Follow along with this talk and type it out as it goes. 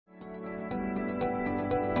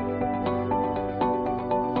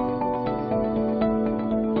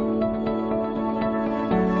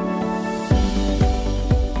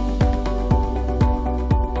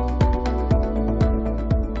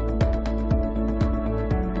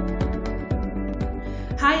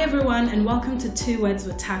Hi everyone and welcome to Two Words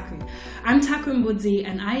with Taku. I'm Taku Mbudzi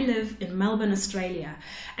and I live in Melbourne, Australia.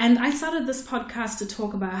 And I started this podcast to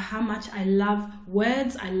talk about how much I love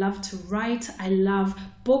words, I love to write, I love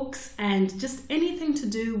books and just anything to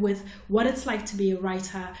do with what it's like to be a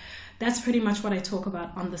writer. That's pretty much what I talk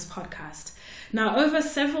about on this podcast. Now, over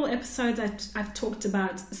several episodes, I've talked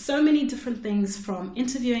about so many different things, from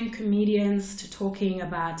interviewing comedians to talking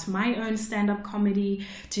about my own stand-up comedy,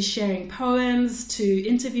 to sharing poems, to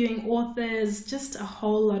interviewing authors, just a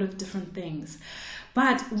whole lot of different things.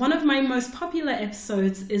 But one of my most popular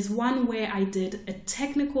episodes is one where I did a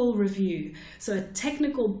technical review, so a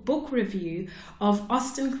technical book review of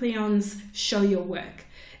Austin Kleon's Show Your Work.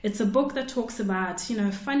 It's a book that talks about,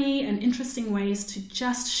 funny and interesting ways to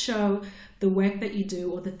just show the work that you do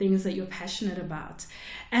or the things that you're passionate about.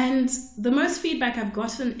 And the most feedback I've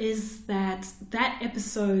gotten is that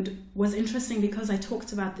episode was interesting because I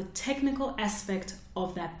talked about the technical aspect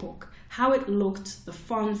of that book, how it looked, the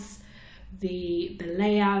fonts, the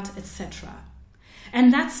layout, etc.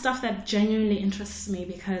 And that's stuff that genuinely interests me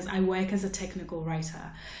because I work as a technical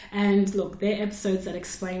writer. And look, there are episodes that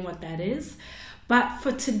explain what that is. But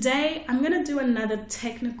for today, I'm going to do another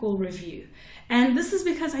technical review. And this is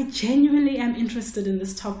because I genuinely am interested in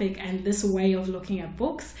this topic and this way of looking at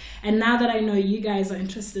books. And now that I know you guys are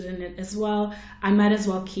interested in it as well, I might as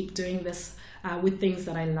well keep doing this with things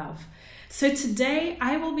that I love. So today,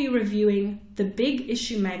 I will be reviewing The Big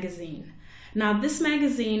Issue magazine. Now, this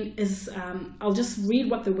magazine is, I'll just read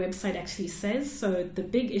what the website actually says. So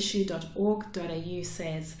thebigissue.org.au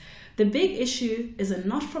says, "The Big Issue is a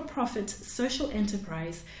not-for-profit social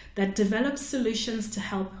enterprise that develops solutions to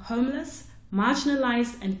help homeless,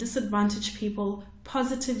 marginalized and disadvantaged people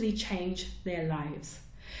positively change their lives."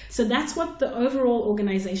 So that's what the overall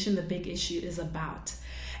organization, The Big Issue, is about.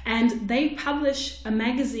 And they publish a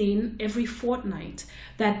magazine every fortnight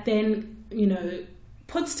that then,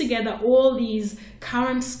 puts together all these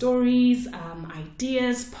current stories,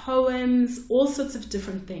 ideas, poems, all sorts of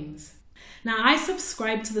different things. Now, I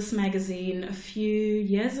subscribed to this magazine a few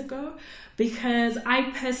years ago because I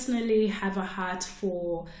personally have a heart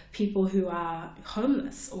for people who are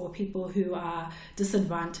homeless or people who are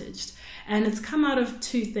disadvantaged. And it's come out of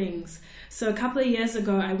two things. So a couple of years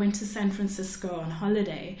ago, I went to San Francisco on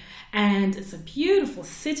holiday, and it's a beautiful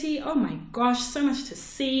city. Oh my gosh, so much to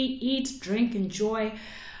see, eat, drink, enjoy.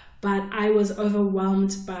 But I was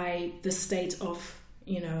overwhelmed by the state of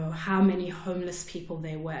how many homeless people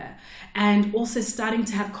there were, and also starting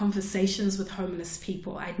to have conversations with homeless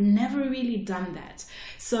people. I'd never really done that.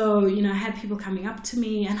 So, I had people coming up to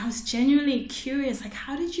me and I was genuinely curious, like,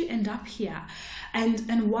 how did you end up here?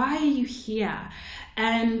 And why are you here?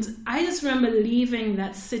 And I just remember leaving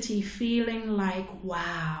that city feeling like,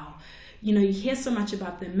 wow, you hear so much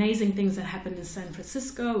about the amazing things that happen in San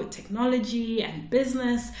Francisco with technology and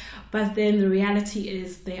business, but then the reality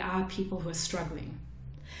is there are people who are struggling.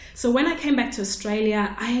 So when I came back to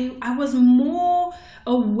Australia, I was more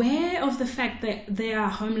aware of the fact that there are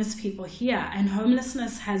homeless people here, and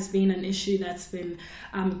homelessness has been an issue that's been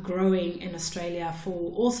growing in Australia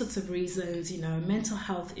for all sorts of reasons, mental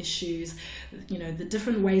health issues, the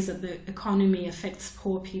different ways that the economy affects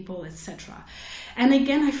poor people, etc. And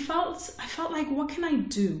again, I felt like, what can I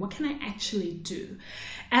do? What can I actually do?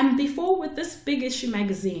 And before, with this Big Issue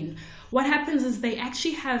magazine, what happens is they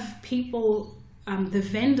actually have people, the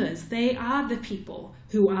vendors, they are the people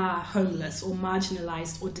who are homeless or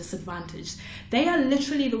marginalized or disadvantaged. They are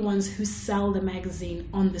literally the ones who sell the magazine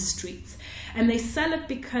on the streets. And they sell it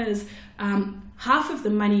because half of the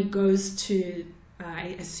money goes to,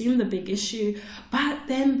 I assume, The Big Issue, but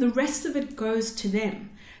then the rest of it goes to them.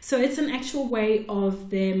 So it's an actual way of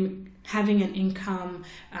them having an income,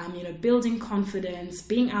 building confidence,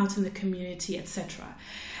 being out in the community, etc.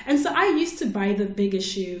 And so I used to buy The Big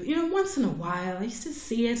Issue, once in a while. I used to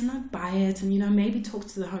see it and I'd buy it and, maybe talk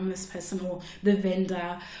to the homeless person or the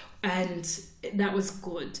vendor, and that was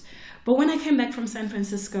good. But when I came back from San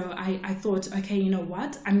Francisco, I thought, okay, you know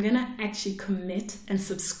what? I'm going to actually commit and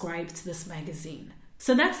subscribe to this magazine.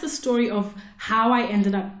 So that's the story of how I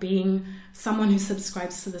ended up being someone who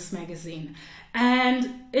subscribes to this magazine.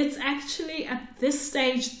 And it's actually, at this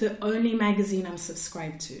stage, the only magazine I'm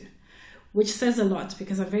subscribed to, which says a lot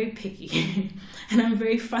because I'm very picky and I'm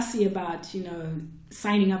very fussy about,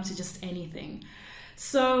 signing up to just anything.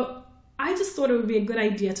 So I just thought it would be a good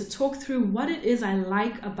idea to talk through what it is I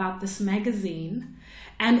like about this magazine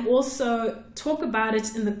and also talk about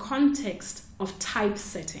it in the context of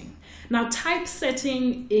typesetting. Now,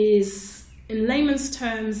 typesetting is, in layman's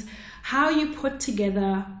terms, how you put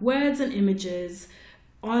together words and images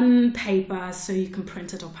on paper so you can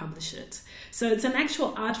print it or publish it. So it's an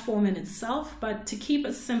actual art form in itself, but to keep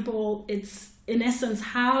it simple, it's in essence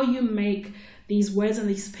how you make these words and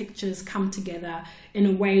these pictures come together in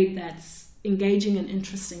a way that's engaging and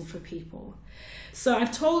interesting for people. So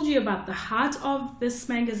I've told you about the heart of this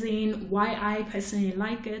magazine, why I personally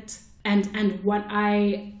like it, and what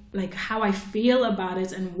I like, how I feel about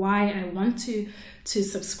it, and why I want to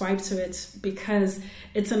subscribe to it, because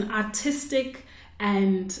it's an artistic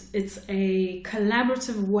and it's a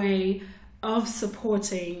collaborative way of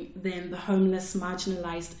supporting then the homeless,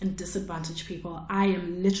 marginalized, and disadvantaged people I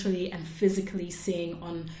am literally and physically seeing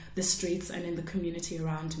on the streets and in the community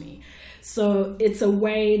around me. So it's a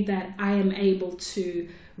way that I am able to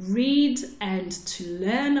read and to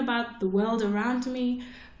learn about the world around me,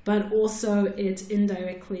 but also it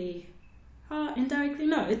directly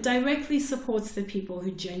supports the people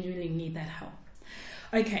who genuinely need that help.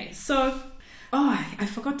 Okay, so, I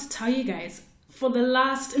forgot to tell you guys,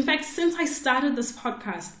 since I started this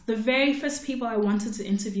podcast, the very first people I wanted to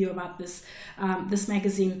interview about this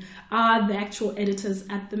magazine are the actual editors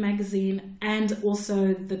at the magazine and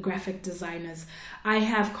also the graphic designers. I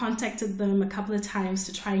have contacted them a couple of times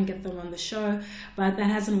to try and get them on the show, but that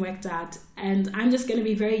hasn't worked out. And I'm just going to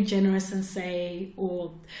be very generous and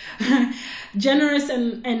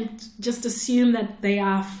just assume that they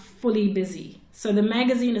are fully busy. So the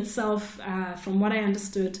magazine itself, from what I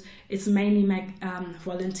understood, it's mainly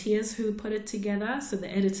volunteers who put it together. So the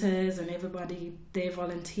editors and everybody, they're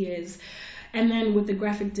volunteers. And then with the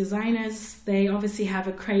graphic designers, they obviously have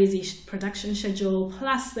a crazy production schedule.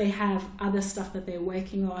 Plus they have other stuff that they're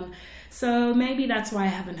working on. So maybe that's why I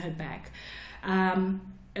haven't heard back.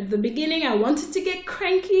 At the beginning, I wanted to get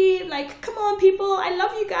cranky. Like, come on, people, I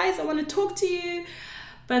love you guys. I want to talk to you.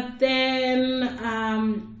 But then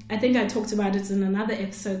I think I talked about it in another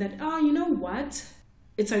episode that, you know what?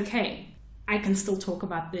 It's okay. I can still talk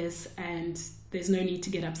about this and there's no need to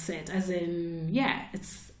get upset. As in,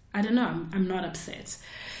 I don't know, I'm not upset.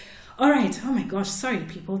 All right. Oh my gosh. Sorry,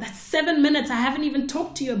 people. That's 7 minutes. I haven't even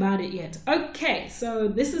talked to you about it yet. Okay. So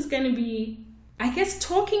this is going to be, I guess,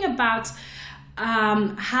 talking about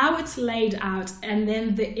how it's laid out and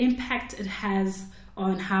then the impact it has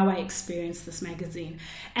on how I experience this magazine.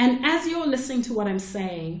 And as you're listening to what I'm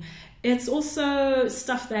saying, it's also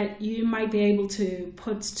stuff that you might be able to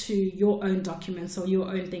put to your own documents or your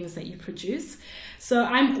own things that you produce. So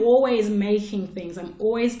I'm always making things. I'm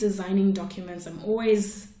always designing documents. I'm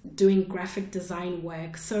always doing graphic design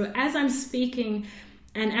work. So as I'm speaking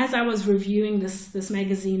and as I was reviewing this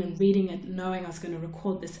magazine and reading it, knowing I was going to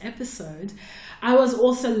record this episode, I was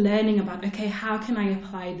also learning about, okay, how can I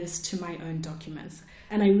apply this to my own documents?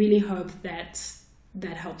 And I really hope that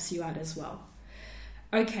that helps you out as well.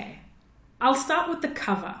 Okay, I'll start with the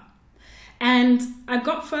cover. And I've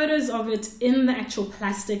got photos of it in the actual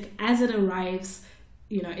plastic as it arrives,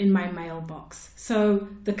 in my mailbox. So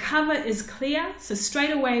the cover is clear. So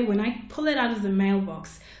straight away, when I pull it out of the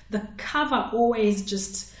mailbox, the cover always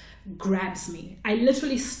just grabs me. I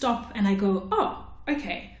literally stop and I go, oh,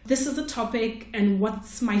 okay, this is the topic and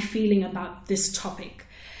what's my feeling about this topic?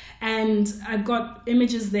 And I've got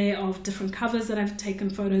images there of different covers that I've taken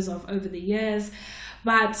photos of over the years.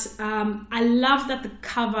 But I love that the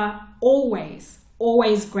cover always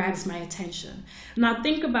grabs my attention. Now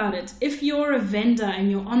think about it. If you're a vendor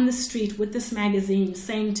and you're on the street with this magazine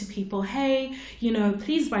saying to people, hey,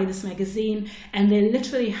 please buy this magazine, and there are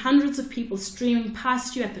literally hundreds of people streaming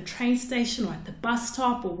past you at the train station or at the bus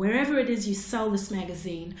stop or wherever it is you sell this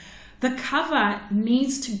magazine, the cover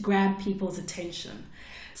needs to grab people's attention.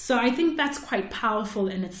 So I think that's quite powerful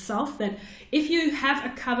in itself, that if you have a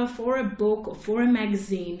cover for a book or for a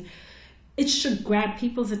magazine, it should grab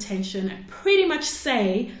people's attention and pretty much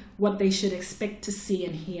say what they should expect to see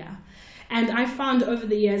and hear. And I found over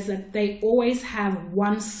the years that they always have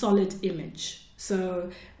one solid image. So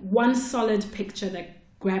one solid picture that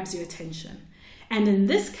grabs your attention. And in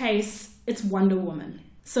this case, it's Wonder Woman.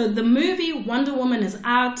 So the movie Wonder Woman is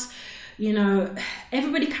out.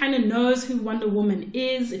 Everybody kind of knows who Wonder Woman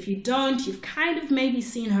is. If you don't, you've kind of maybe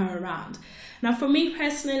seen her around. Now, for me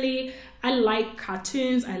personally, I like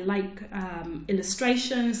cartoons. I like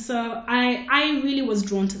illustrations. So I really was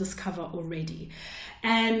drawn to this cover already.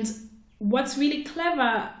 And what's really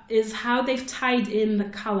clever is how they've tied in the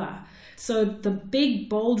color. So the big,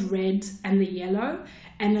 bold red and the yellow,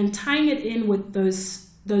 and then tying it in with those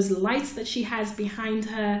lights that she has behind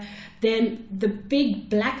her, then the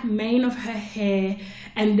big black mane of her hair,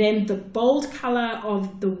 and then the bold color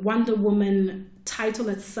of the Wonder Woman title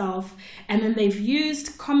itself. And then they've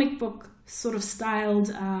used comic book sort of styled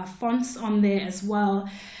fonts on there as well.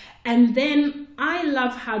 And then I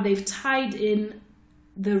love how they've tied in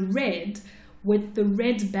the red with the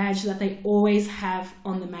red badge that they always have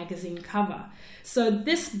on the magazine cover. So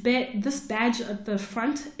this badge at the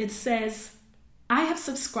front, it says, "I have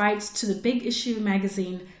subscribed to the Big Issue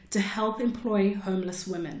magazine to help employ homeless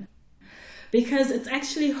women." Because it's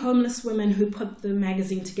actually homeless women who put the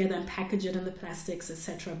magazine together and package it in the plastics,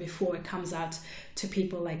 etc., before it comes out to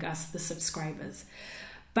people like us, the subscribers.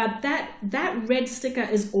 But that red sticker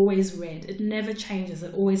is always red. It never changes.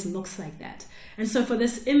 It always looks like that. And so for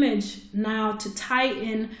this image now to tie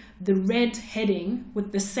in the red heading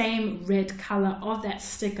with the same red color of that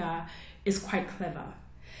sticker is quite clever.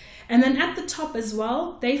 And then at the top as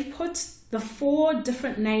well, they've put the 4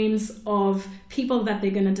 different names of people that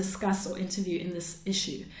they're going to discuss or interview in this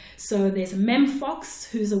issue. So there's Mem Fox,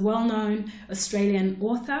 who's a well-known Australian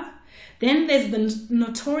author. Then there's the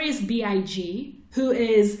Notorious B.I.G., who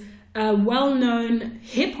is a well-known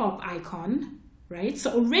hip-hop icon, right?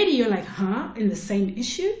 So already you're like, in the same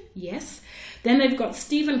issue? Yes. Then they've got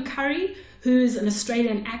Stephen Curry, who's an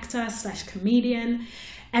Australian actor / comedian.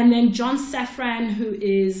 And then John Safran, who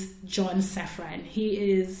is John Safran.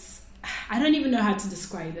 He is, I don't even know how to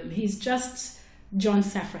describe him. He's just John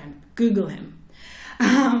Safran. Google him.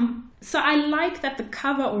 So I like that the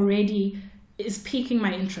cover already is piquing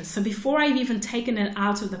my interest. So before I've even taken it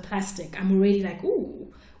out of the plastic, I'm already like,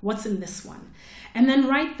 ooh, what's in this one? And then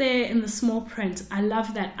right there in the small print, I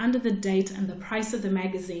love that under the date and the price of the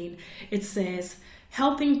magazine, it says,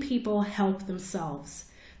 "Helping people help themselves.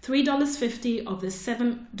 $3.50 of the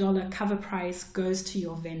 $7 cover price goes to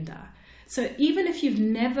your vendor." So even if you've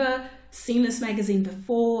never seen this magazine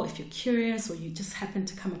before, if you're curious or you just happen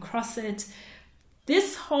to come across it,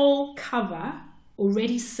 this whole cover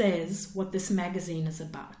already says what this magazine is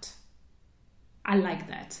about. I like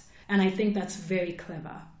that. And I think that's very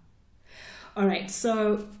clever. All right,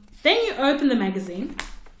 so then you open the magazine.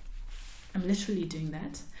 I'm literally doing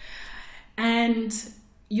that. And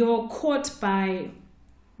you're caught by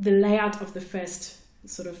the layout of the first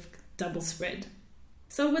sort of double spread.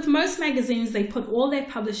 So with most magazines, they put all their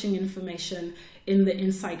publishing information in the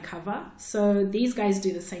inside cover. So these guys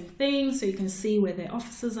do the same thing. So you can see where their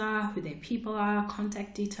offices are, who their people are,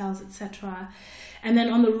 contact details, etc. And then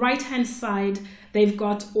on the right-hand side, they've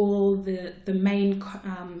got all the main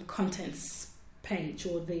contents page,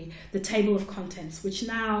 or the table of contents, which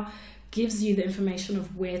now gives you the information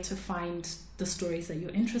of where to find the stories that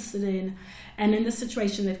you're interested in. And in this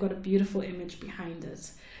situation, they've got a beautiful image behind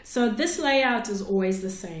it. So this layout is always the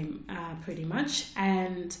same, pretty much.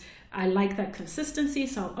 And I like that consistency.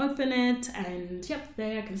 So I'll open it and yep,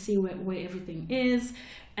 there I can see where everything is.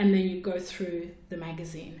 And then you go through the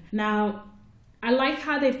magazine. Now, I like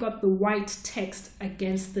how they've got the white text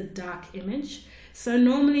against the dark image. So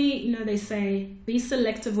normally, they say be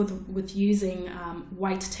selective with using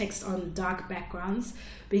white text on dark backgrounds,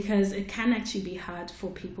 because it can actually be hard for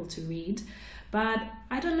people to read. But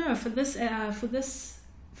I don't know, for this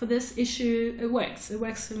issue, it works. It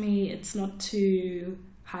works for me. It's not too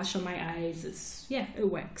harsh on my eyes. It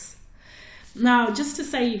works. Now, just to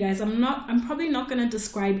say, you guys, I'm probably not going to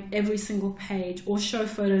describe every single page or show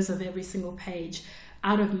photos of every single page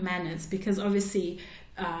out of manners, because obviously,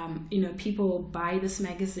 people buy this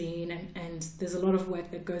magazine and there's a lot of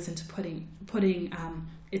work that goes into putting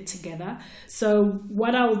it together. So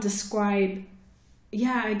what I'll describe,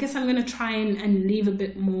 I guess I'm going to try and leave a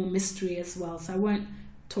bit more mystery as well. So I won't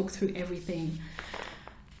talk through everything.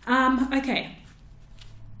 Okay.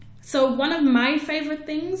 So one of my favorite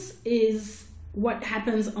things is what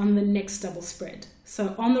happens on the next double spread.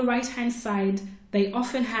 So on the right-hand side, they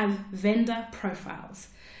often have vendor profiles.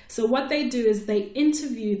 So what they do is they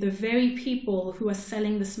interview the very people who are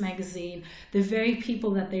selling this magazine, the very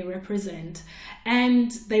people that they represent,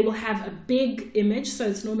 and they will have a big image, so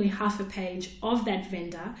it's normally half a page, of that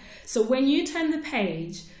vendor. So when you turn the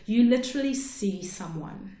page, you literally see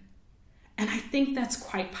someone. And I think that's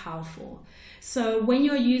quite powerful. So when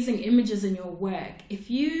you're using images in your work, if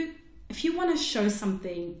you want to show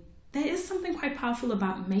something, there is something quite powerful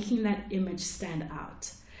about making that image stand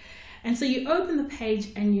out. And so you open the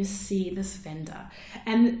page and you see this vendor.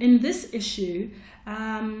 And in this issue,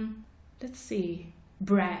 let's see,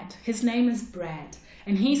 Brad. His name is Brad.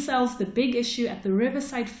 And he sells the Big Issue at the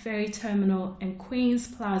Riverside Ferry Terminal and Queen's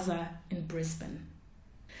Plaza in Brisbane.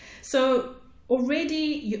 So already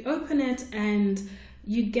you open it and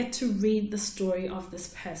you get to read the story of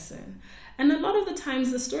this person. And a lot of the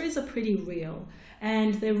times the stories are pretty real.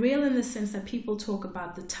 And they're real in the sense that people talk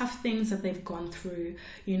about the tough things that they've gone through,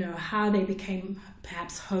 how they became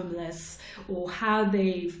perhaps homeless, or how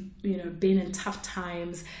they've, been in tough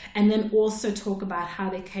times, and then also talk about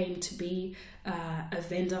how they came to be a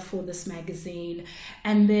vendor for this magazine.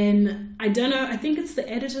 And then, I don't know, I think it's the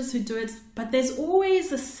editors who do it, but there's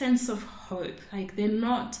always a sense of hope. Like,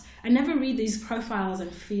 I never read these profiles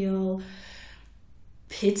and feel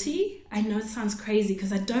pity. I know it sounds crazy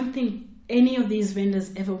because I don't think any of these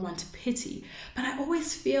vendors ever want pity, but I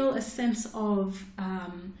always feel a sense of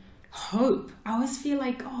hope. I always feel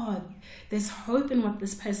like, there's hope in what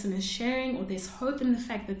this person is sharing, or there's hope in the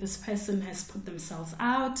fact that this person has put themselves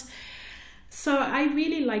out. So I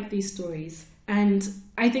really like these stories, and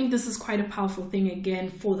I think this is quite a powerful thing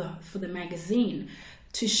again for the magazine,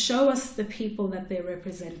 to show us the people that they're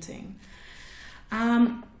representing.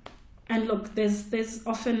 And look, there's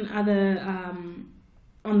often other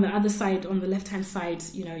on the other side, on the left-hand side,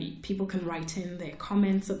 people can write in their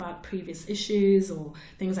comments about previous issues or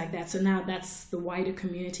things like that. So now that's the wider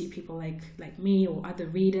community, people like me or other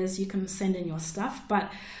readers. You can send in your stuff,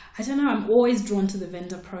 but I don't know, I'm always drawn to the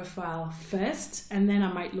vendor profile first, and then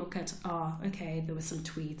I might look at, okay, there were some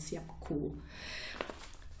tweets, yep, cool.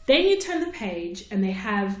 Then you turn the page and they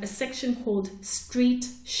have a section called Street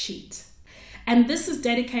Sheet. And this is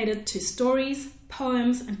dedicated to stories,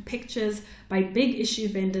 poems, and pictures by big issue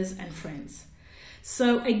vendors and friends.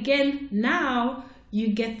 So again, now you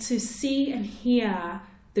get to see and hear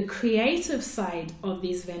the creative side of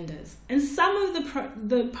these vendors. And some of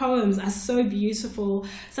the poems are so beautiful.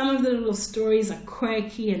 Some of the little stories are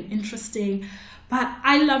quirky and interesting. But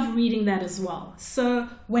I love reading that as well. So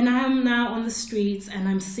when I'm now on the streets and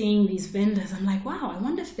I'm seeing these vendors, I'm like, wow, I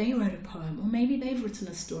wonder if they wrote a poem, or maybe they've written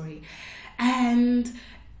a story. And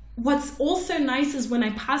what's also nice is when I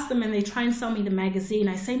pass them and they try and sell me the magazine,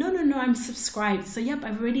 I say, no, I'm subscribed. So yep,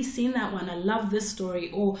 I've already seen that one. I love this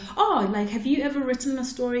story. Or, have you ever written a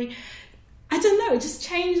story? I don't know, it just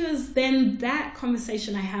changes then that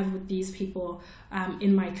conversation I have with these people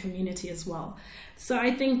in my community as well. So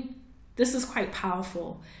I think this is quite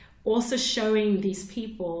powerful. Also showing these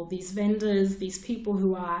people, these vendors, these people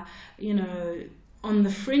who are, on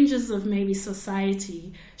the fringes of maybe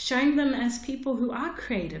society, showing them as people who are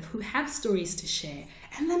creative, who have stories to share,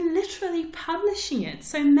 and then literally publishing it.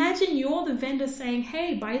 So imagine you're the vendor saying,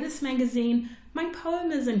 hey, buy this magazine, my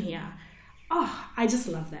poem is in here. I just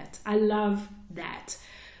love that. I love that,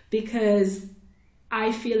 because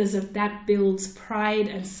I feel as if that builds pride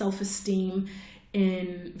and self-esteem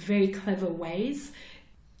in very clever ways.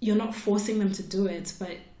 You're not forcing them to do it,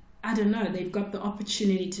 but I don't know, they've got the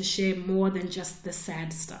opportunity to share more than just the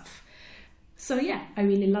sad stuff. So yeah, I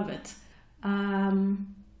really love it. Shall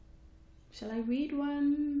I read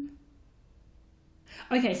one?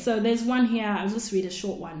 Okay, so there's one here. I'll just read a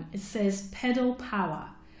short one. It says Pedal Power.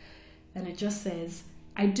 And it just says,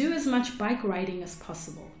 I do as much bike riding as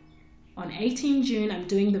possible. On 18 June, I'm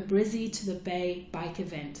doing the Brizzy to the Bay bike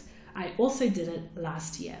event. I also did it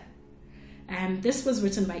last year. And this was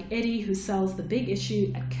written by Eddie, who sells the big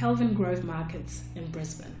issue at Kelvin Grove Markets in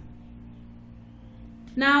Brisbane.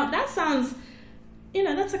 Now, that sounds,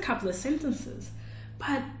 that's a couple of sentences,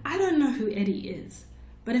 but I don't know who Eddie is.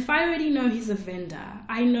 But if I already know he's a vendor,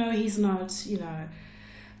 I know he's not,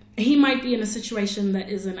 he might be in a situation that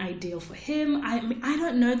isn't ideal for him. I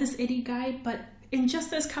don't know this Eddie guy, but in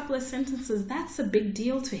just those couple of sentences, that's a big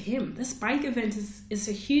deal to him. This bike event is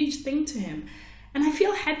a huge thing to him. And I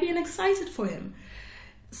feel happy and excited for him.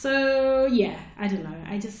 So yeah, I don't know.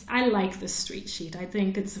 I like the Street Sheet. I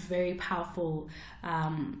think it's a very powerful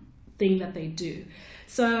thing that they do.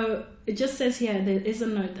 So it just says here, there is a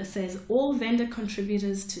note that says, all vendor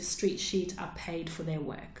contributors to Street Sheet are paid for their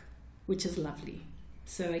work, which is lovely.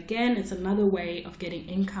 So again, it's another way of getting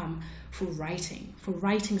income for writing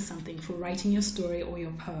something, for writing your story or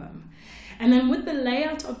your poem. And then with the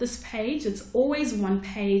layout of this page, it's always one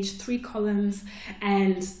page, 3 columns,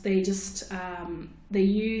 and they just, they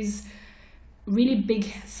use really big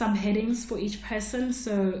subheadings for each person.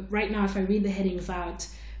 So right now, if I read the headings out,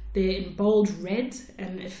 they're in bold red,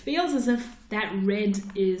 and it feels as if that red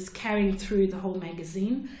is carrying through the whole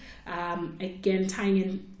magazine. Again, tying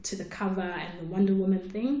into the cover and the Wonder Woman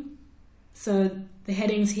thing. So the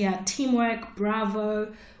headings here, teamwork,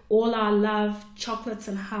 bravo, all our love, chocolates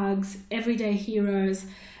and hugs, everyday heroes,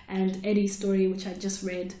 and Eddie's story, which I just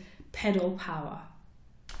read, pedal power.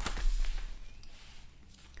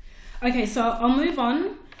 Okay, so I'll move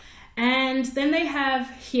on. And then they have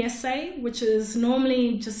hearsay, which is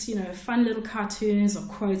normally just, fun little cartoons or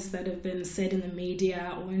quotes that have been said in the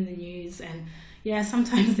media or in the news. And yeah,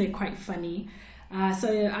 sometimes they're quite funny.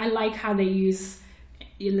 So I like how they use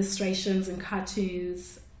illustrations and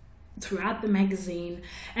cartoons throughout the magazine.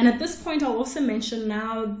 And at this point, I'll also mention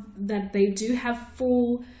now that they do have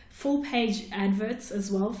full page adverts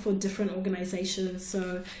as well for different organizations.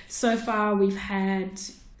 So far we've had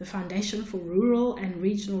the Foundation for Rural and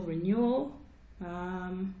Regional Renewal.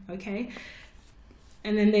 Okay.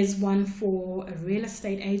 And then there's one for a real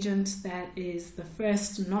estate agent that is the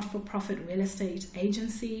first not-for-profit real estate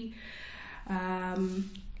agency.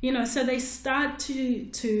 So they start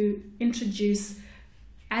to introduce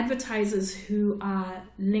advertisers who are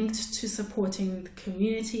linked to supporting the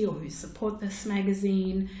community or who support this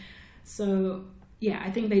magazine. So yeah, I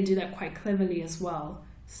think they do that quite cleverly as well.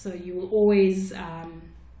 So you will always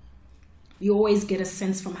get a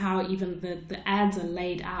sense from how even the ads are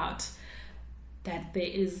laid out that there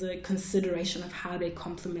is a consideration of how they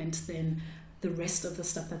complement then the rest of the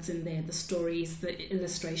stuff that's in there, the stories, the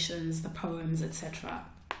illustrations, the poems, etc.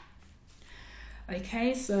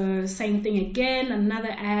 Okay, so same thing again, another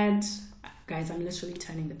ad. Guys, I'm literally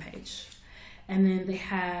turning the page. And then they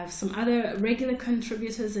have some other regular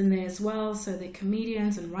contributors in there as well. So they're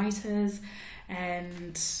comedians and writers.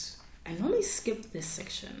 And I normally skip this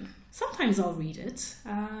section. Sometimes I'll read it.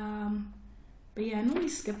 But yeah, I normally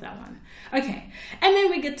skip that one. Okay, and then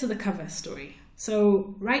we get to the cover story.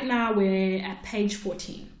 So right now we're at page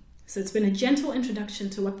 14. So it's been a gentle introduction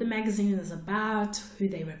to what the magazine is about, who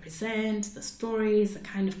they represent, the stories, the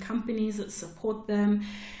kind of companies that support them,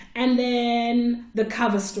 and then the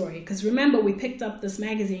cover story. Because remember, we picked up this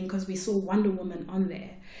magazine because we saw Wonder Woman on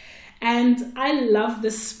there. And I love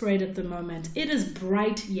this spread at the moment. It is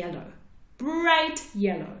bright yellow.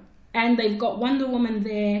 And they've got Wonder Woman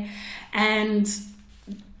there, and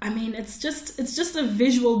I mean, it's just a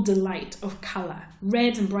visual delight of color,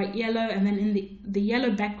 red and bright yellow, and then in the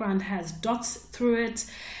yellow background has dots through it,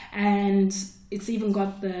 and it's even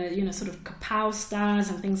got the sort of kapow stars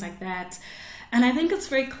and things like that. And I think it's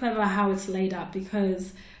very clever how it's laid up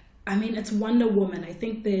because, I mean, it's Wonder Woman. I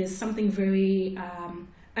think there's something very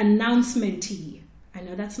announcement-y. I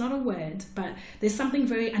know that's not a word, but there's something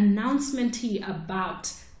very announcement-y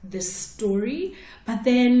about this story, but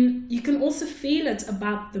then you can also feel it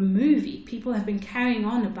about the movie. People have been carrying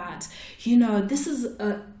on about, this is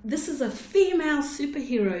a female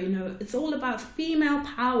superhero, it's all about female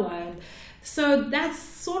power. And so that's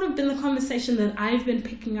sort of been the conversation that I've been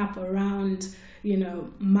picking up around,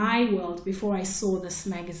 my world before I saw this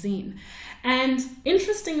magazine. And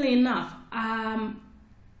interestingly enough,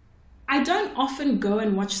 I don't often go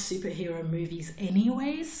and watch superhero movies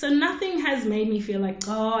anyways, so nothing has made me feel like,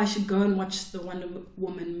 I should go and watch the Wonder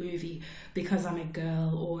Woman movie because I'm a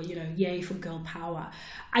girl, or, yay for girl power.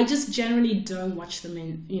 I just generally don't watch them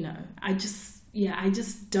I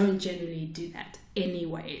just don't generally do that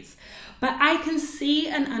anyways. But I can see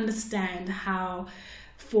and understand how,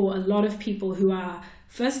 for a lot of people who are,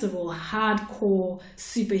 first of all, hardcore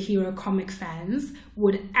superhero comic fans,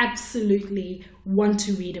 would absolutely want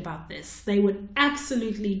to read about this. They would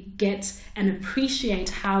absolutely get and appreciate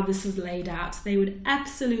how this is laid out. They would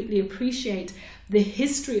absolutely appreciate the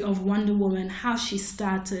history of Wonder Woman, how she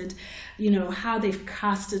started, how they've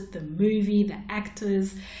casted the movie, the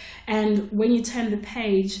actors. And when you turn the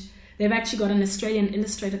page, they've actually got an Australian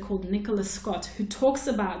illustrator called Nicola Scott who talks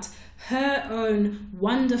about her own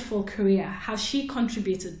wonderful career, how she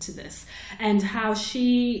contributed to this, and how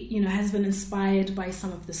she, has been inspired by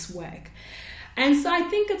some of this work. And so I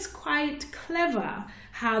think it's quite clever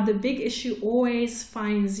how the Big Issue always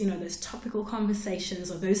finds, those topical conversations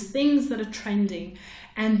or those things that are trending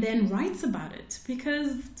and then writes about it,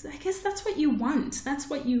 because I guess that's what you want. That's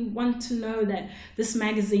what you want to know, that this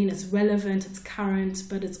magazine is relevant, it's current,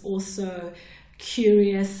 but it's also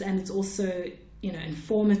curious and it's also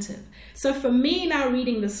informative. So for me now,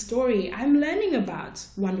 reading the story, I'm learning about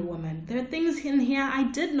Wonder Woman. There are things in here I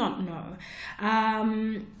did not know.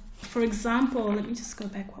 For example, let me just go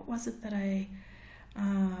back. What was it that I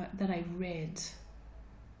read?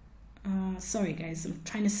 Sorry guys, I'm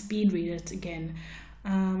trying to speed read it again.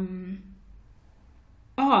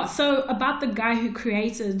 So about the guy who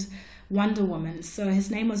created Wonder Woman. So his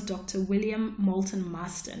name was Dr. William Moulton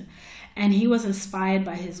Marston, and he was inspired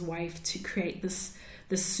by his wife to create this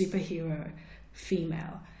superhero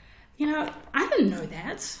female. I didn't know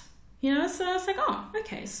that. So I was like,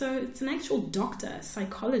 okay, so it's an actual doctor,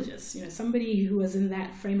 psychologist, somebody who was in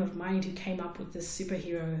that frame of mind who came up with this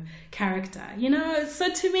superhero character, so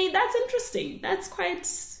to me, that's interesting. That's quite,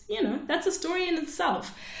 that's a story in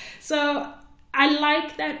itself. So I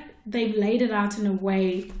like that they've laid it out in a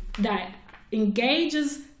way that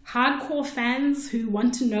engages hardcore fans who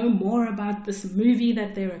want to know more about this movie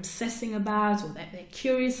that they're obsessing about or that they're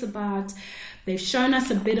curious about. They've shown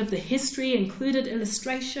us a bit of the history, included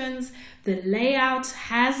illustrations. The layout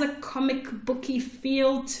has a comic booky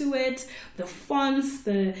feel to it. The fonts,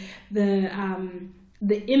 the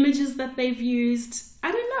images that they've used.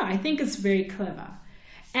 I don't know. I think it's very clever.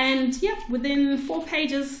 And yeah, within 4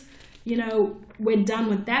 pages, you know, we're done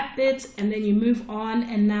with that bit, and then you move on,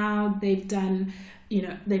 and now they've done, you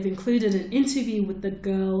know, they've included an interview with the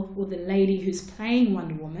girl or the lady who's playing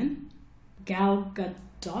Wonder Woman, Gal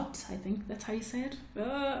Gadot, I think that's how you say it.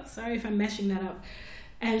 Oh, sorry if I'm mashing that up.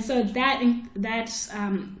 And so that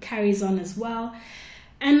carries on as well.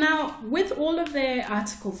 And now with all of their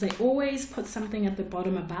articles, they always put something at the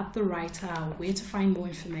bottom about the writer, where to find more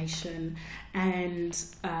information, and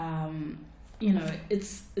you know,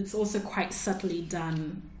 it's also quite subtly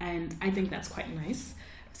done, and I think that's quite nice.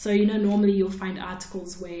 So, you know, normally you'll find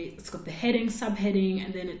articles where it's got the heading, subheading,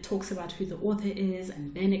 and then it talks about who the author is,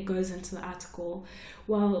 and then it goes into the article.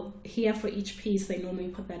 Well, here for each piece, they normally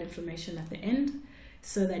put that information at the end,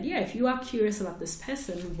 so that, yeah, if you are curious about this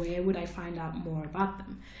person, where would I find out more about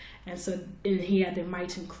them? And so in here, they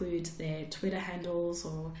might include their Twitter handles,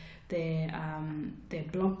 or their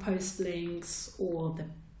blog post links, or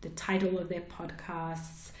the title of their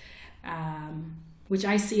podcasts, which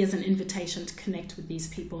I see as an invitation to connect with these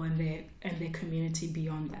people and their community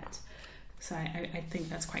beyond that. So I think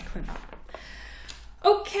that's quite clever.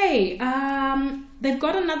 Okay, they've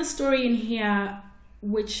got another story in here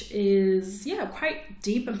which is, yeah, quite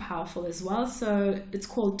deep and powerful as well. So it's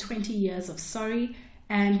called 20 Years of Sorry,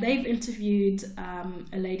 and they've interviewed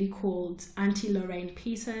a lady called Auntie Lorraine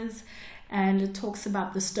Peters, and it talks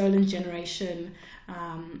about the stolen generation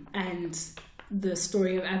and the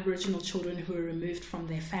story of Aboriginal children who were removed from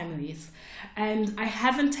their families. And I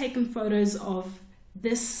haven't taken photos of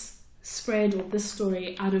this spread or this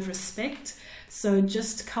story out of respect. So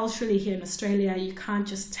just culturally here in Australia, you can't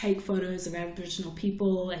just take photos of Aboriginal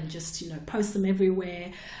people and just, you know, post them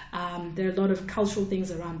everywhere. There are a lot of cultural things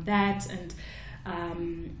around that. And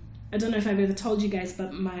I don't know if I've ever told you guys,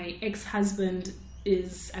 but my ex-husband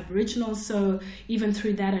is Aboriginal. So even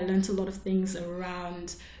through that, I learned a lot of things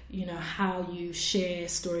around, you know, how you share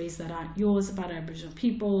stories that aren't yours about Aboriginal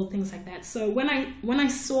people, things like that. So when I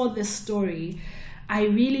saw this story, I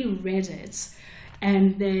really read it,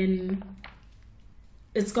 and then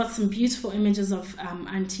it's got some beautiful images of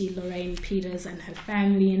Auntie Lorraine Peters and her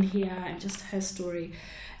family in here, and just her story.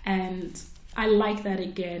 And I like that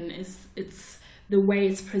again, it's the way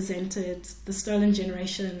it's presented. The stolen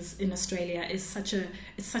generations in Australia is such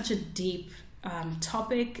a deep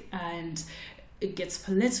topic, and it gets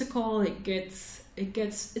political,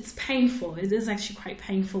 it's painful. It is actually quite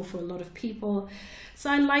painful for a lot of people. So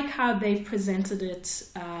I like how they've presented it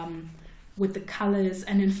with the colors.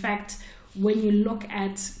 And in fact, when you look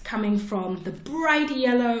at coming from the bright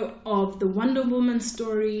yellow of the Wonder Woman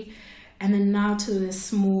story, and then now to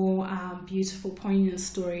this more beautiful, poignant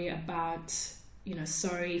story about, you know,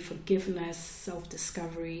 sorry, forgiveness,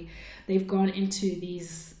 self-discovery, they've gone into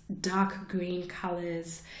these dark green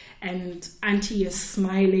colors, and Auntie is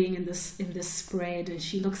smiling in this spread, and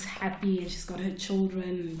she looks happy, and she's got her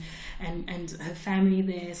children and her family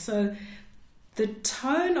there. So the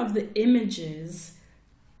tone of the images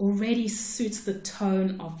already suits the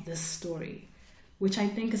tone of this story, which I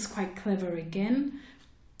think is quite clever again.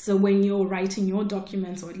 So when you're writing your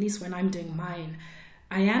documents, or at least when I'm doing mine,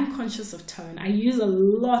 I am conscious of tone. I use a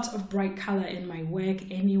lot of bright color in my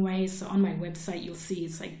work anyway. So on my website, you'll see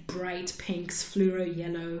it's like bright pinks, fluoro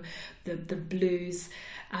yellow, the blues.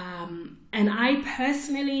 And I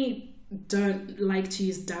personally don't like to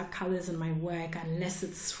use dark colors in my work unless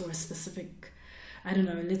it's for a specific, I don't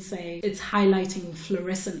know, let's say it's highlighting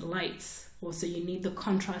fluorescent lights, or so you need the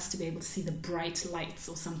contrast to be able to see the bright lights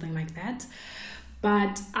or something like that.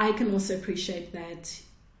 But I can also appreciate that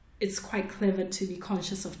it's quite clever to be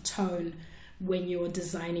conscious of tone when you're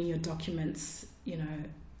designing your documents, you know.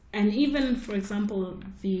 And even, for example,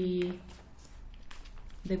 they've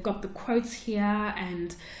got the quotes here,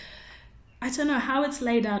 and I don't know how it's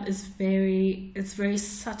laid out it's very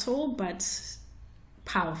subtle but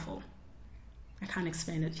powerful. I can't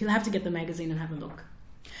explain it. You'll have to get the magazine and have a look.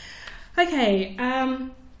 Okay,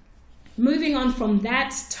 moving on from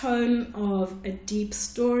that tone of a deep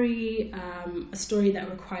story, a story that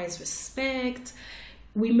requires respect,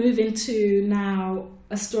 we move into now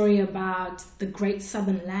a story about the Great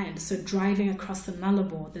Southern Land. So driving across the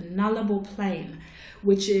Nullarbor Plain,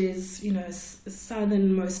 which is, you know,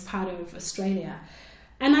 southernmost part of Australia.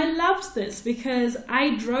 And I loved this because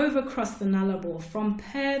I drove across the Nullarbor from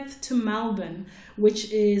Perth to Melbourne,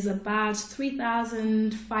 which is about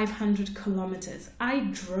 3,500 kilometers. I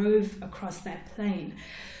drove across that plain.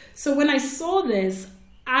 So when I saw this,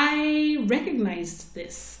 I recognized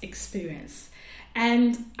this experience.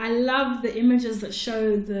 And I love the images that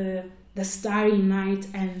show the starry night,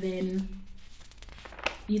 and then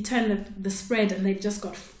you turn the spread and they've just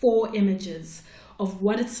got 4 images of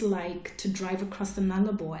what it's like to drive across the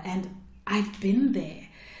Nullarbor, and I've been there.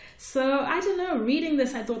 So I don't know, reading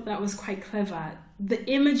this, I thought that was quite clever. The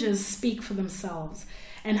images speak for themselves,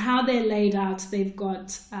 and how they're laid out. They've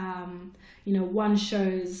got, one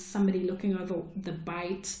shows somebody looking over the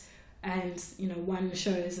Bight, and one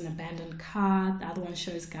shows an abandoned car, the other one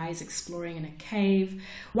shows guys exploring in a cave,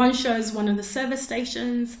 one shows one of the service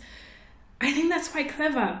stations. I think that's quite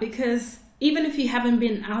clever, because even if you haven't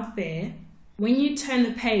been out there, when you turn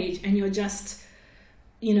the page and you're just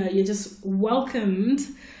welcomed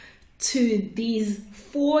to these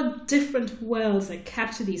 4 different worlds that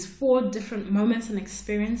capture these 4 different moments and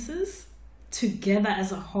experiences together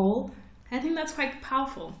as a whole, I think that's quite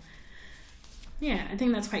powerful. Yeah, I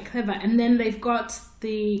think that's quite clever. And then they've got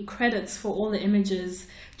the credits for all the images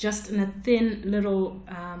just in a thin little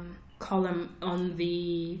column on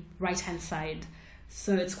the right-hand side.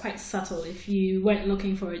 So it's quite subtle. If you weren't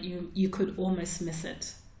looking for it, you could almost miss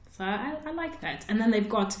it. So I like that. And then they've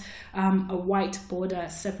got a white border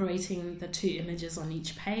separating the 2 images on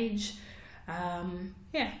each page. I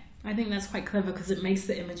think that's quite clever, because it makes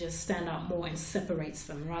the images stand out more and separates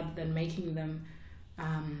them rather than making them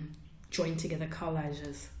join together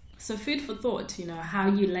collages. So food for thought, how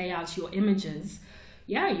you lay out your images.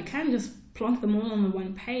 Yeah, you can just plonk them all on the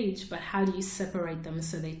one page, but how do you separate them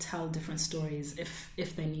so they tell different stories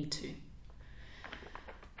if they need to?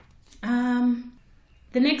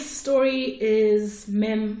 The next story is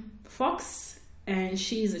Mem Fox, and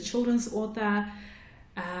she's a children's author.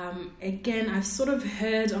 Again, I've sort of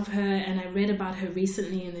heard of her, and I read about her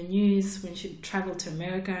recently in the news when she traveled to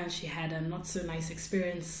America and she had a not so nice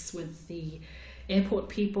experience with the airport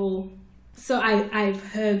people. So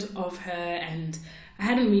I've heard of her, and I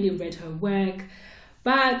hadn't really read her work.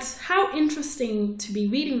 But how interesting to be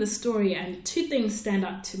reading the story, and 2 things stand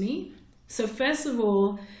out to me. So first of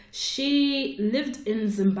all, she lived in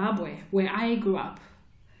Zimbabwe, where I grew up.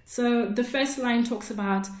 So the first line talks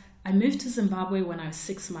about, I moved to Zimbabwe when I was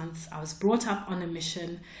 6 months. I was brought up on a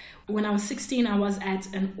mission. When I was 16, I was at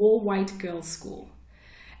an all-white girls' school.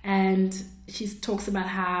 And she talks about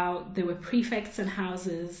how there were prefects and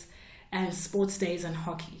houses and sports days and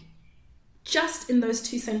hockey. Just in those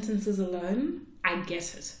 2 sentences alone, I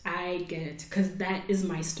get it, because that is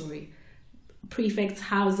my story. Prefects,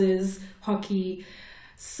 houses, hockey.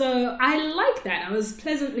 So I like that. I was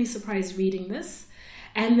pleasantly surprised reading this.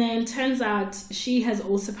 And then turns out she has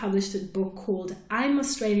also published a book called I'm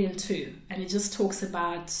Australian Too. And it just talks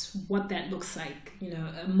about what that looks like,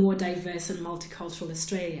 a more diverse and multicultural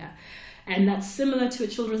Australia. And that's similar to a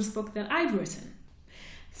children's book that I've written.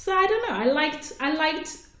 So I don't know. I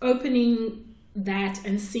liked opening that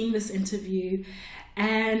and seeing this interview.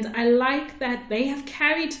 And I like that they have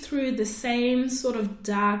carried through the same sort of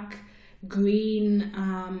dark green,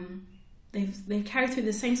 they've carried through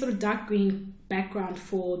the same sort of dark green background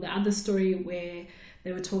for the other story where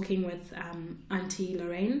they were talking with Auntie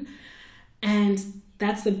Lorraine. And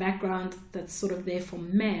that's the background that's sort of there for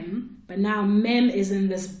Mem. But now Mem is in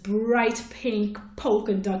this bright pink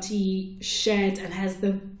polka dotty shirt and has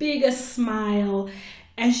the biggest smile.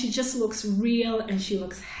 And she just looks real and she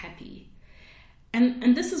looks happy.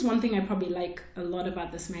 And this is one thing I probably like a lot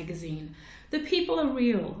about this magazine. The people are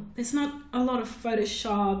real. There's not a lot of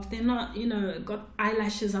Photoshop. They're not, got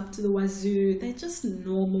eyelashes up to the wazoo. They're just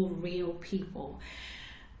normal, real people.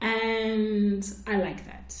 And I like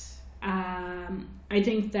that. I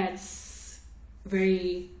think that's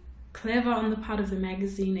very clever on the part of the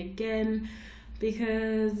magazine again,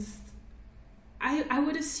 because I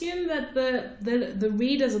would assume that the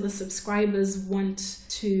readers or the subscribers want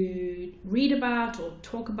to read about or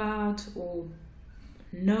talk about or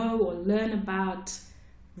know or learn about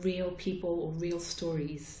real people or real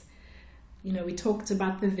stories. We talked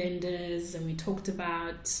about the vendors, and we talked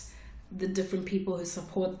about the different people who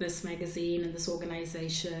support this magazine and this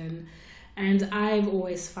organization. And I've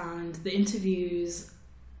always found the interviews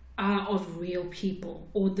are of real people,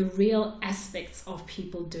 or the real aspects of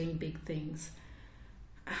people doing big things.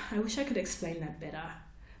 I wish I could explain that better.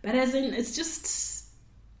 But as in, it's just,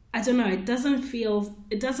 I don't know, it doesn't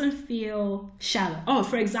feel shallow. Oh,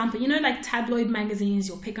 for example, like tabloid magazines,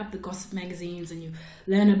 you'll pick up the gossip magazines and you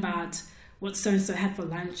learn about what so-and-so had for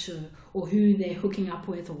lunch, or who they're hooking up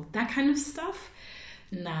with, or that kind of stuff.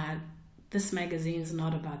 Nah, this magazine's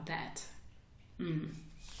not about that.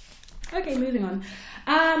 Okay, moving on.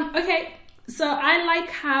 Okay, so I like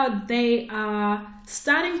how they are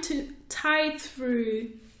starting to tie through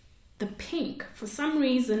the pink. For some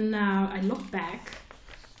reason now, I look back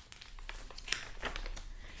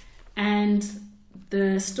and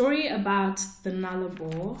the story about the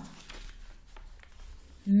Nullarbor,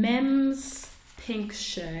 Mem's pink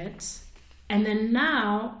shirt, and then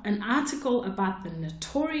now an article about the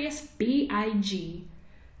Notorious B.I.G.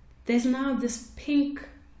 There's now this pink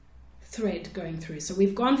thread going through. So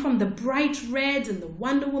we've gone from the bright red and the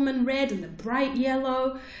Wonder Woman red and the bright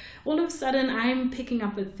yellow. All of a sudden I'm picking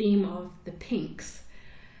up a theme of the pinks.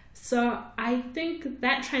 So I think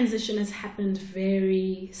that transition has happened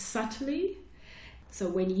very subtly. So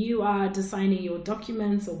when you are designing your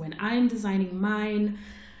documents, or when I'm designing mine,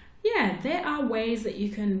 yeah, there are ways that you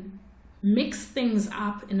can mix things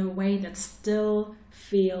up in a way that still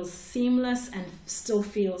feels seamless and still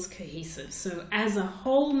feels cohesive. So as a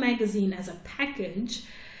whole magazine, as a package,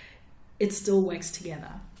 it still works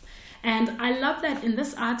together. And I love that in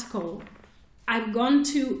this article, I've gone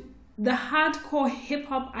to the hardcore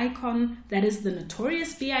hip-hop icon that is the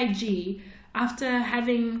Notorious B.I.G. after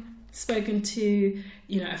having spoken to,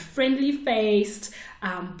 a friendly-faced,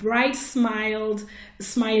 bright-smiling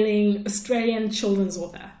Australian children's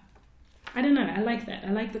author. I don't know, I like that.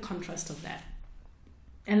 I like the contrast of that.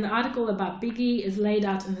 And the article about Biggie is laid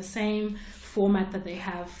out in the same format that they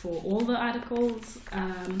have for all the articles.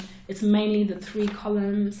 It's mainly the 3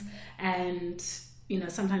 columns, and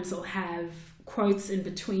sometimes they'll have quotes in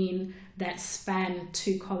between that span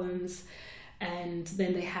 2 columns, and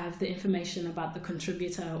then they have the information about the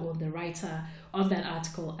contributor or the writer of that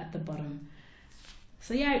article at the bottom.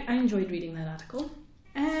 So yeah, I enjoyed reading that article.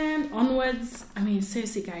 And onwards,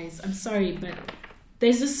 seriously guys, I'm sorry, but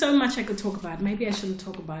there's just so much I could talk about. Maybe I shouldn't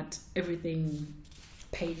talk about everything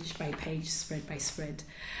page by page, spread by spread.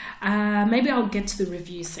 Maybe I'll get to the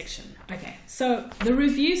review section. Okay, so the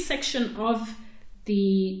review section of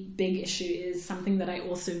the big issue is something that I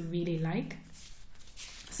also really like.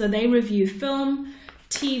 So they review film,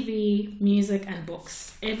 TV, music, and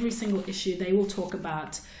books. Every single issue they will talk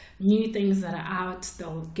about new things that are out.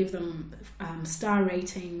 They'll give them star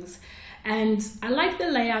ratings. And I like the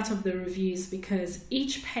layout of the reviews because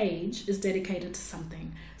each page is dedicated to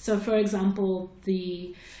something. So for example,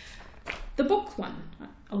 the book one,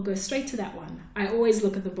 I'll go straight to that one. I always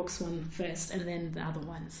look at the books one first and then the other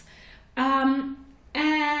ones.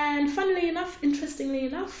 And funnily enough, interestingly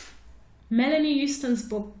enough, Melanie Houston's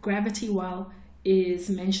book Gravity Well is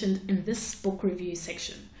mentioned in this book review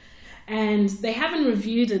section. And they haven't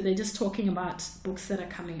reviewed it, they're just talking about books that are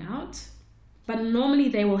coming out. But normally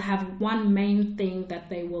they will have one main thing that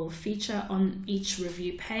they will feature on each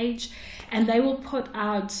review page, and they will put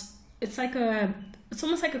out, it's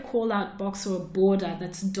almost like a call out box or a border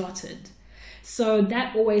that's dotted. So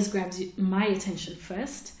that always grabs my attention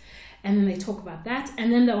first, and then they talk about that,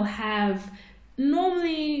 and then they'll have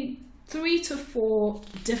normally 3 to 4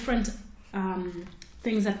 different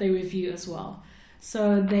things that they review as well.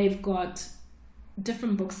 So they've got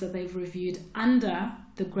different books that they've reviewed under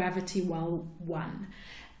the Gravity Well one.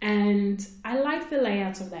 And I like the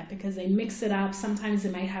layout of that because they mix it up. Sometimes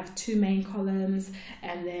they might have 2 main columns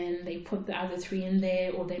and then they put the other 3 in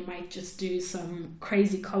there, or they might just do some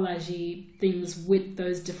crazy collage-y things with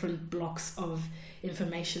those different blocks of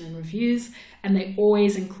information and reviews. And they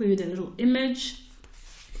always include a little image,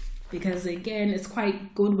 because again, it's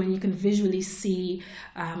quite good when you can visually see,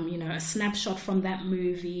 a snapshot from that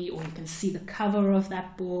movie, or you can see the cover of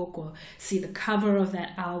that book, or see the cover of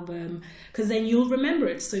that album, because then you'll remember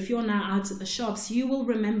it. So if you're now out at the shops, you will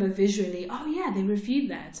remember visually, oh yeah, they reviewed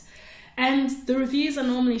that. And the reviews are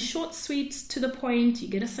normally short, sweet, to the point. You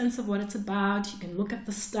get a sense of what it's about. You can look at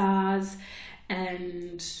the stars,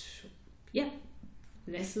 and yeah,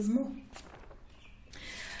 less is more.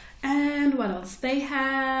 And what else? They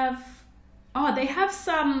have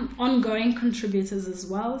some ongoing contributors as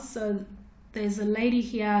well. So there's a lady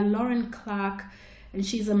here, Lauren Clark, and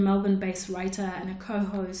she's a Melbourne-based writer and a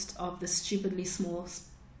co-host of the Stupidly Small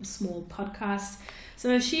podcast.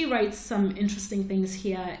 So she writes some interesting things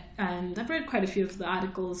here, and I've read quite a few of the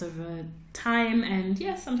articles over time, and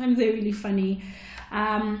yeah, sometimes they're really funny.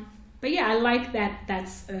 But yeah, I like that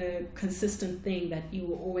that's a consistent thing, that you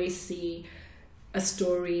will always see a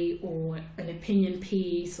story or an opinion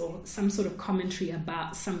piece or some sort of commentary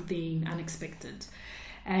about something unexpected.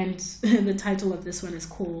 And the title of this one is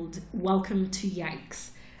called Welcome to Yikes.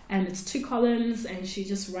 and it's 2 columns, and she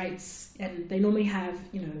just writes, and they normally have,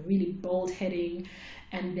 really bold heading,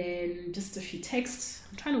 and then just a few texts.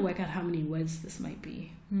 I'm trying to work out how many words this might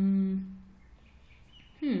be.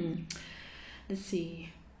 Let's see.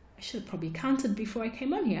 I should have probably counted before I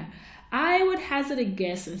came on here. I would hazard a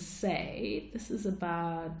guess and say this is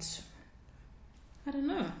about,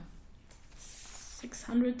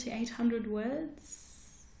 600 to 800 words.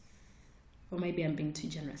 Or maybe I'm being too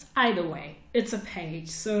generous. Either way, it's a page.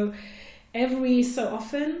 So every so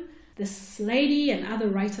often, this lady and other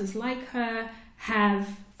writers like her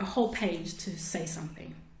have a whole page to say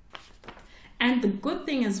something. And the good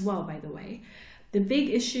thing as well, by the way, the Big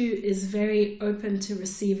Issue is very open to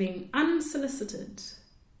receiving unsolicited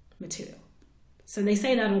material. So they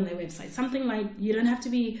say that on their website. Something like, you don't have to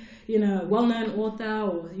be, a well-known author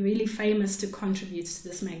or really famous to contribute to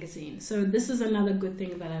this magazine. So this is another good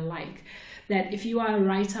thing that I like. That if you are a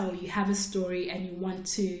writer or you have a story and you want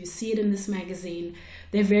to see it in this magazine,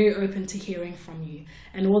 they're very open to hearing from you.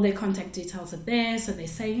 And all their contact details are there. So they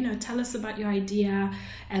say, tell us about your idea.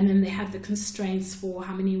 And then they have the constraints for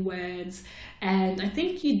how many words. And I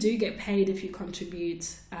think you do get paid if you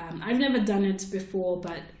contribute. I've never done it before,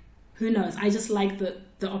 but who knows? I just like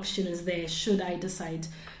that the option is there should I decide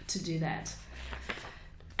to do that.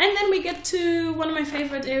 And then we get to one of my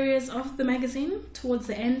favorite areas of the magazine towards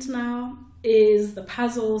the end now, is the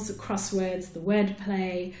puzzles, the crosswords, the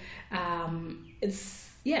wordplay.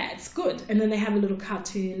 It's good. And then they have a little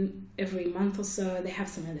cartoon every month or so. They have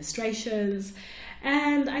some illustrations.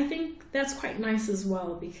 And I think that's quite nice as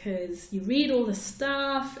well, because you read all the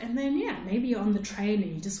stuff and then, maybe you're on the train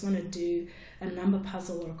and you just want to do a number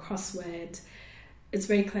puzzle or a crossword. It's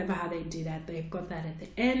very clever how they do that. They've got that at the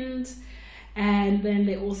end. And then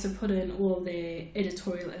they also put in all their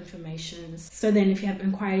editorial information. So then if you have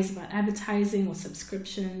inquiries about advertising or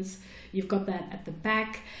subscriptions, you've got that at the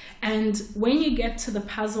back. And when you get to the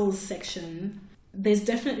puzzles section, there's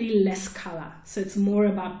definitely less color. So it's more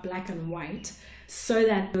about black and white, so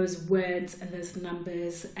that those words and those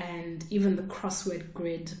numbers and even the crossword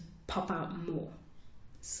grid pop out more.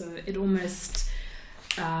 So it almost,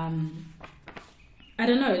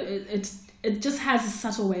 it just has a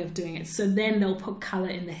subtle way of doing it. So then they'll put color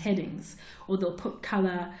in the headings, or they'll put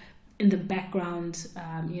color in the background,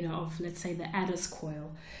 of, let's say, the Addis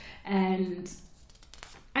coil. And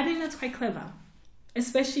I think that's quite clever,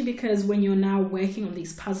 especially because when you're now working on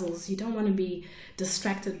these puzzles, you don't want to be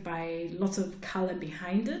distracted by lots of color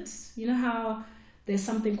behind it. You know how there's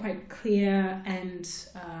something quite clear and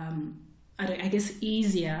I guess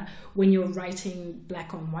easier when you're writing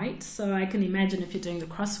black on white. So I can imagine if you're doing the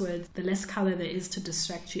crosswords, the less color there is to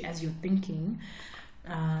distract you as you're thinking,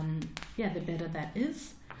 the better that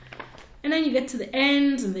is. And then you get to the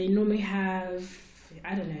end and they normally have,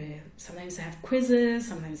 sometimes they have quizzes,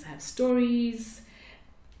 sometimes they have stories.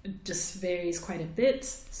 It just varies quite a bit.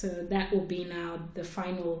 So that will be now the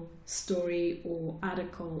final story or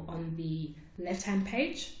article on the left-hand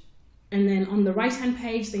page. And then on the right-hand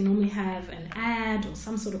page, they normally have an ad or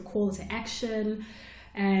some sort of call to action.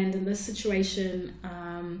 And in this situation,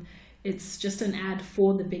 it's just an ad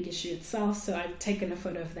for the Big Issue itself. So I've taken a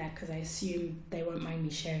photo of that because I assume they won't mind me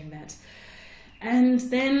sharing that. And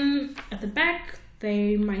then at the back,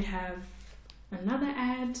 they might have another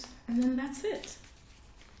ad, and then that's it.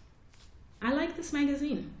 I like this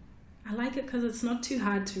magazine. I like it because it's not too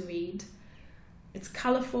hard to read. It's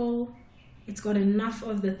colorful. It's got enough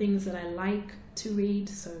of the things that I like to read,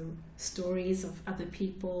 so stories of other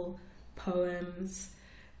people, poems.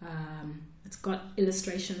 It's got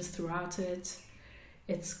illustrations throughout it.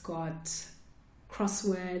 It's got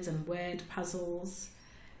crosswords and word puzzles.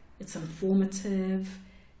 It's informative.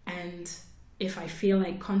 And if I feel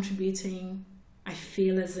like contributing, I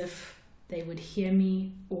feel as if they would hear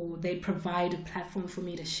me, or they provide a platform for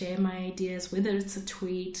me to share my ideas, whether it's a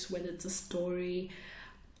tweet, whether it's a story.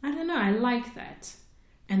 I don't know, I like that.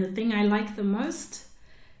 And the thing I like the most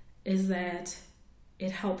is that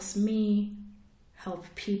it helps me help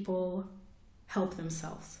people help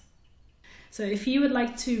themselves. So if you would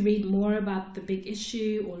like to read more about the Big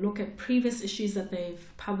Issue or look at previous issues that they've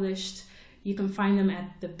published, you can find them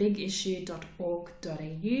at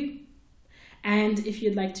thebigissue.org.au. And if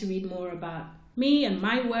you'd like to read more about me and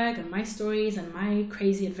my work and my stories and my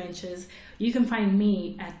crazy adventures, you can find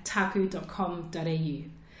me at taku.com.au.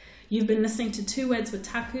 You've been listening to 2 Words with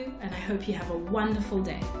Taku, and I hope you have a wonderful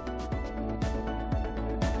day.